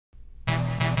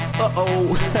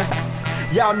Uh-oh.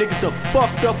 Y'all niggas done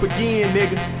fucked up again,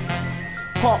 nigga.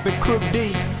 H.a.r.p and Crook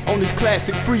D on this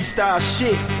classic freestyle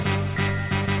shit.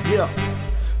 Yeah.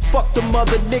 Fuck them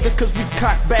other niggas cause we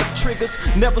cock back triggers.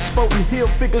 Never spoken hill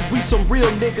figures, we some real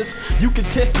niggas. You can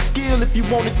test the skill if you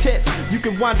wanna test. You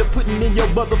can wind up putting in your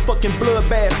motherfucking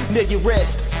bloodbath. Nigga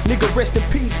rest, nigga rest in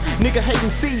peace. Nigga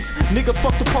hating cease, nigga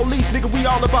fuck the police. Nigga we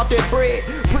all about that bread.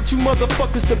 Put you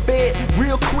motherfuckers to bed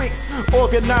real quick.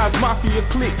 Organized mafia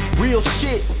clique, real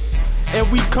shit. And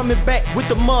we coming back with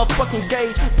the motherfucking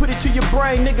gauge. Put it to your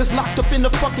brain, niggas locked up in the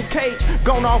fucking cage.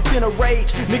 Gone off in a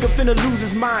rage, nigga finna lose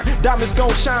his mind. Diamonds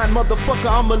gon' shine,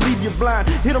 motherfucker, I'ma leave you blind.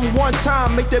 Hit him one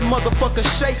time, make that motherfucker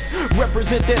shake.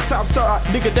 Represent that south side,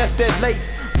 nigga, that's that late.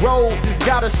 Road,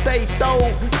 gotta stay throw.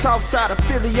 Southside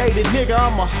affiliated, nigga,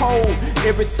 I'ma hold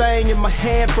everything in my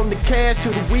hand, from the cash to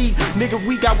the weed. Nigga,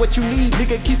 we got what you need,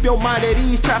 nigga, keep your mind at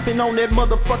ease. Chopping on that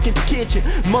motherfucking kitchen,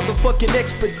 motherfucking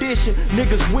expedition.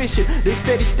 Niggas wishing, they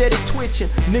steady twitching.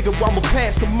 Nigga, I'ma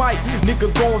pass the mic,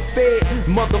 nigga going fed.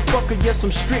 Motherfucker, yes,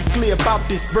 I'm strictly about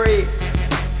this bread.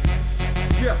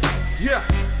 Yeah.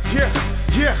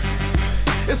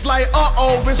 It's like,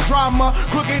 it's drama.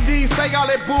 Crooked D say all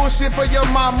that bullshit for your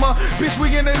mama. Bitch,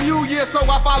 we in the new year, so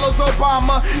I follows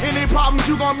Obama. Any problems,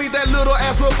 you gon' meet that little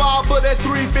ass revolver, that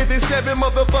 357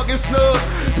 motherfucking snub.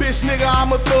 Bitch, nigga,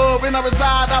 I'm a thug, and I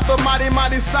reside out the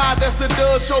mighty side. That's the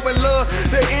dub, showing love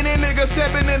to any nigga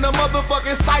stepping in the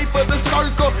motherfucking cipher, the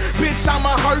circle. Bitch,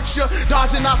 I'ma hurt ya,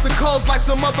 dodging obstacles like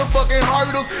some motherfucking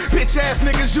hurdles. Bitch ass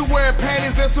niggas, you wearing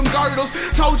panties and some girdles.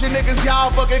 Told you niggas,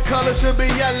 y'all fucking color should be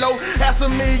yellow. Ask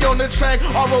me on the track,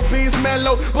 R.O.B's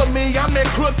mellow. But me, I'm that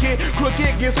crooked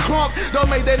gets crunk. Don't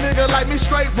make that nigga like me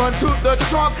straight run to the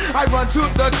trunk. I run to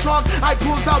the trunk, I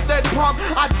pulls out that pump.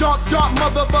 I dunk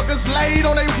motherfuckers laid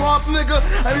on they rump, nigga.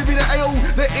 I be the A.O.,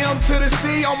 the M to the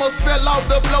C. Almost fell off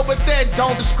the blow, but that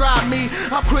don't describe me.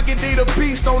 I'm Crooked D the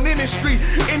beast on any street,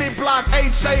 any block.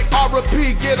 H.a.r.p,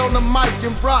 get on the mic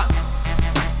and rock.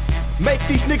 Make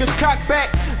these niggas cock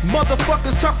back.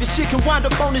 Motherfuckers talking shit can wind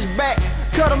up on his back.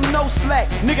 Cut him no slack,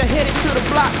 nigga headed to the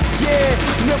block. Yeah,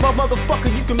 never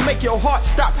motherfucker, you can make your heart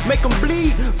stop. Make him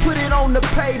bleed, put it on the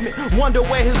pavement. Wonder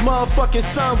where his motherfucking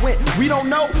son went. We don't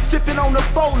know, sipping on the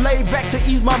four, laid back to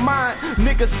ease my mind.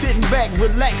 Nigga sitting back,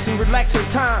 relaxing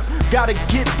time. Gotta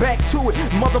get back to it,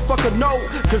 motherfucker know.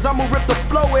 Cause I'ma rip the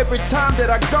flow every time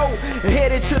that I go. And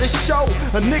headed to the show,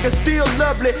 a nigga still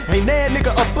lovely. Ain't that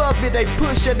nigga above me, they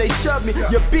push and they shove me.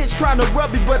 Your bitch trying to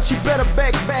rub me, but you better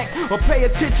back. Or pay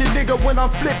attention, nigga, when I'm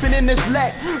flipping in this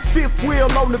lap. Fifth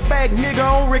wheel on the back, nigga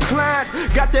on recline.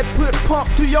 Got that put pump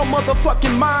to your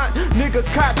motherfucking mind. Nigga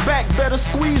cock back, better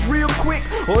squeeze real quick,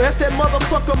 or else that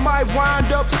motherfucker might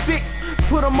wind up sick.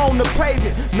 Put him on the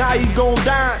pavement, now he gon'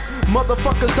 die.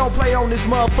 Motherfuckers don't play on this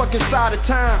motherfucking side of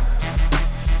time.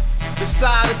 The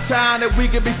side of town that we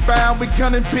can be found, we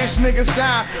gunning bitch niggas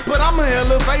down. But I'm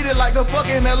elevated like a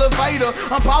fucking elevator.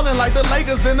 I'm ballin' like the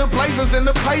Lakers and the Blazers and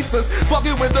the Pacers.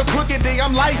 Fucking with the Crooked D,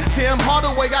 I'm like Tim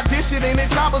Hardaway. Got this shit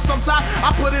anytime, but sometimes I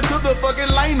put it to the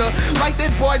fucking laner. Like that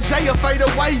boy Jay, a fade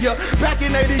away ya. Back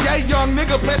in 88, young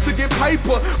nigga blessed to get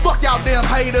paper. Fuck y'all damn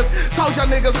haters. Told y'all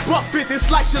niggas buck 50,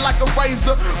 slice you like a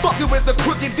razor. Fucking with the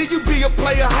Crooked D, you be a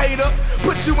player hater.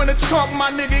 Put you in the trunk, my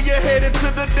nigga, you headed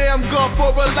to the damn Gulf for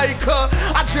a lake.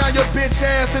 I drown your bitch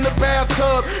ass in the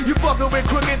bathtub. You fuckin' with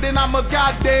Crooked, then I'm a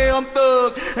goddamn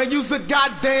thug. And you's a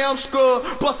goddamn scrub.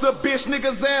 Bust a bitch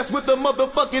nigga's ass with a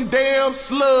motherfucking damn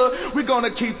slug. We gonna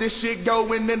keep this shit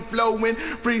going and flowing.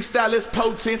 Freestyle is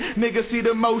potent. Niggas see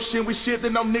the motion. We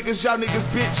shitting on niggas, y'all niggas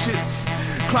bitches.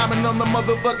 Climbing on the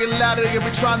motherfucking ladder and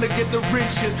we trying to get the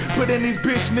riches. Putting these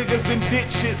bitch niggas in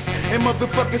ditches. And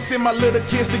motherfuckers send my little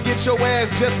kids to get your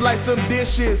ass just like some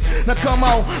dishes. Now come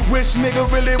on, which nigga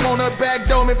really wanna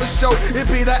backdoor me for sure? It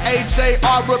be the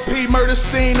H.a.r.p murder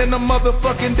scene in the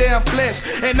motherfucking damn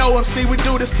flesh. And O.M.C, we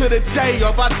do this to the day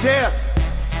of our death.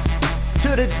 To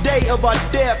the day of our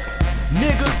death,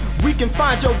 nigga, we can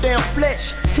find your damn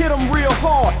flesh. Hit them real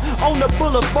hard on the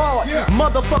boulevard.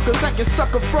 Motherfuckers acting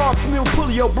sucker fraud, we'll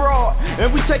pull your broad.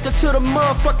 And we take her to the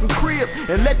motherfucking crib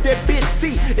and let that bitch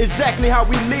see exactly how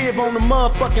we live on the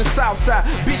motherfucking south side.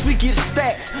 Bitch, we get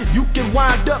stacks. You can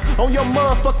wind up on your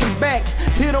motherfucking back.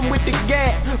 Hit them with the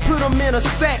gat, put them in a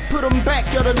sack, put them back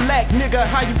of the lack. Nigga,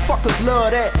 how you fuckers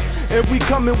love that? And we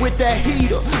coming with that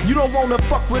heater. You don't wanna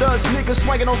fuck with us, nigga,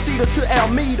 swinging on Cedar to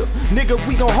Alameda. Nigga,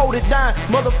 we gon' hold it down.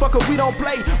 Motherfucker, we don't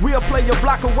play. We'll play your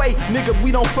block away. Nigga,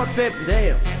 we don't fuck that.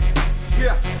 Damn.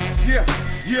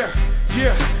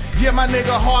 Yeah, my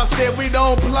nigga H.a.r.p said we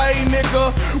don't play, nigga.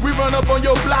 We run up on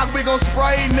your block, we gon'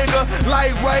 spray, nigga.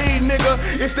 Like Ray, nigga.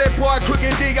 It's that boy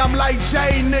Crooked D, I'm like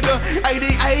Jay, nigga.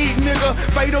 88, nigga.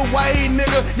 nigga. Fade away,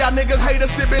 nigga. Y'all niggas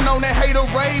haters sipping on that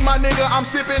haterade, my nigga. I'm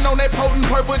sipping on that potent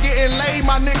purple, getting laid,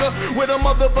 my nigga. With a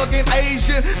motherfucking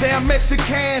Asian, damn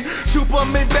Mexican. Chupa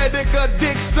me medica,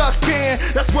 dick sucking.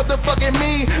 That's what the fuck it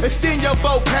mean. Extend your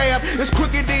vocab. It's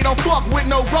Crooked D, don't fuck with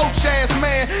no roach ass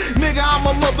man. Nigga, I'm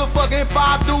a motherfucking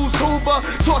 5 dudes Hoover.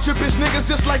 Torture bitch niggas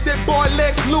just like that boy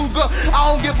Lex Luger. I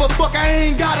don't give a fuck, I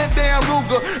ain't got a damn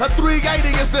Ruger. A 380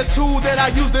 is the tool that I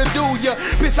use to do ya.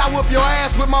 Bitch, I whip your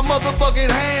ass with my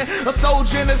motherfucking hand. A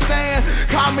soldier in the sand,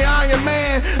 call me Iron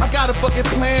Man. I got a fucking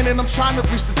plan and I'm trying to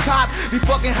reach the top. These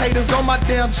fucking haters on my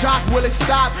damn jock, will it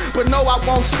stop? But no, I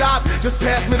won't stop, just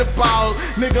pass me the ball.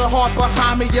 Nigga, heart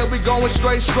behind me, yeah, we going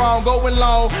straight strong, going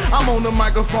long. I'm on the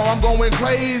microphone, I'm going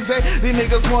crazy. These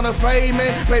niggas wanna fade me.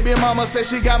 Baby mama said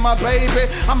she got my baby.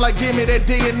 I'm like, give me that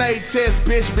DNA test,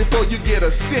 bitch, before you get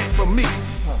a cent from me.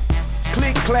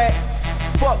 Click clack,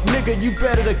 fuck nigga, you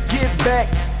better to get back.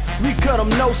 We cut them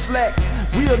no slack,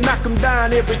 we'll knock them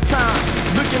down every time.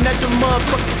 Looking at the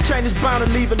motherfucking chain is bound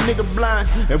to leave a nigga blind.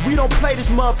 And we don't play this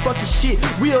motherfucking shit,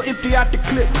 we'll empty out the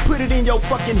clip, put it in your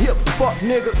fucking hip, fuck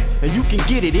nigga. And you can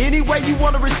get it any way you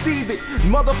wanna receive it.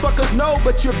 Motherfuckers know,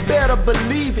 but you better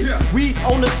believe it. We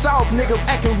on the south, nigga,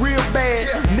 acting real bad.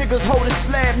 Niggas holding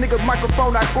slab, niggas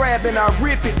microphone I grab and I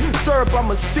rip it. Syrup,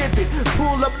 I'ma sip it.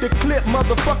 Pull up the clip,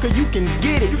 motherfucker, you can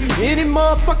get it. Any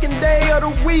motherfucking day of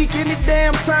the week, any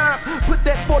damn time. Put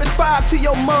that 45 to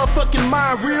your motherfucking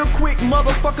mind real quick,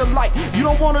 motherfucker, like you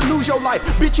don't wanna lose your life.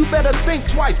 Bitch, you better think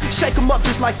twice. Shake 'em up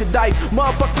just like the dice.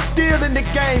 Motherfucker still in the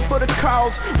game for the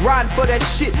cause, riding for that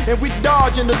shit, and we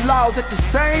dodging the laws at the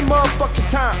same motherfucking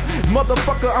time.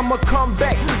 Motherfucker, I'ma come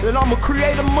back and I'ma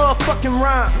create a motherfucking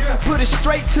rhyme. Put it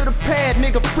straight to the pad,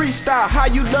 nigga, freestyle. How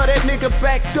you love that nigga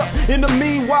backed up in the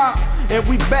meanwhile. And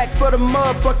we back for the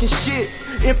motherfucking shit.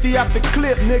 Empty out the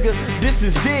clip, nigga, this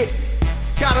is it.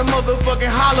 Gotta motherfucking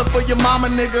holler for your mama,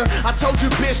 nigga. I told you,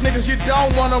 bitch, niggas, you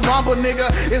don't wanna rumble, nigga.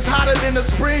 It's hotter than the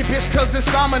spring, bitch, cause it's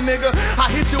summer, nigga. I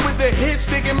hit you with the hit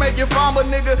stick and make you fumble,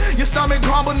 nigga. Your stomach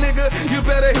grumble, nigga. You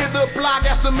better hit the block.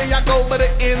 After me, I go for the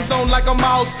end zone like I'm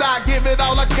all stock. Give it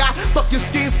all I got. Fuck your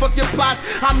schemes, fuck your plots.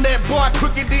 I'm that boy,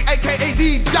 Crooked D, aka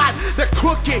D Dot. The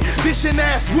crooked, dishing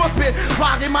ass whooping.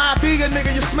 Rocking my beer,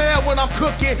 nigga. You smell when I'm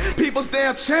cooking. People's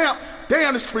damn champ.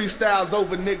 Damn, this freestyle's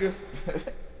over, nigga.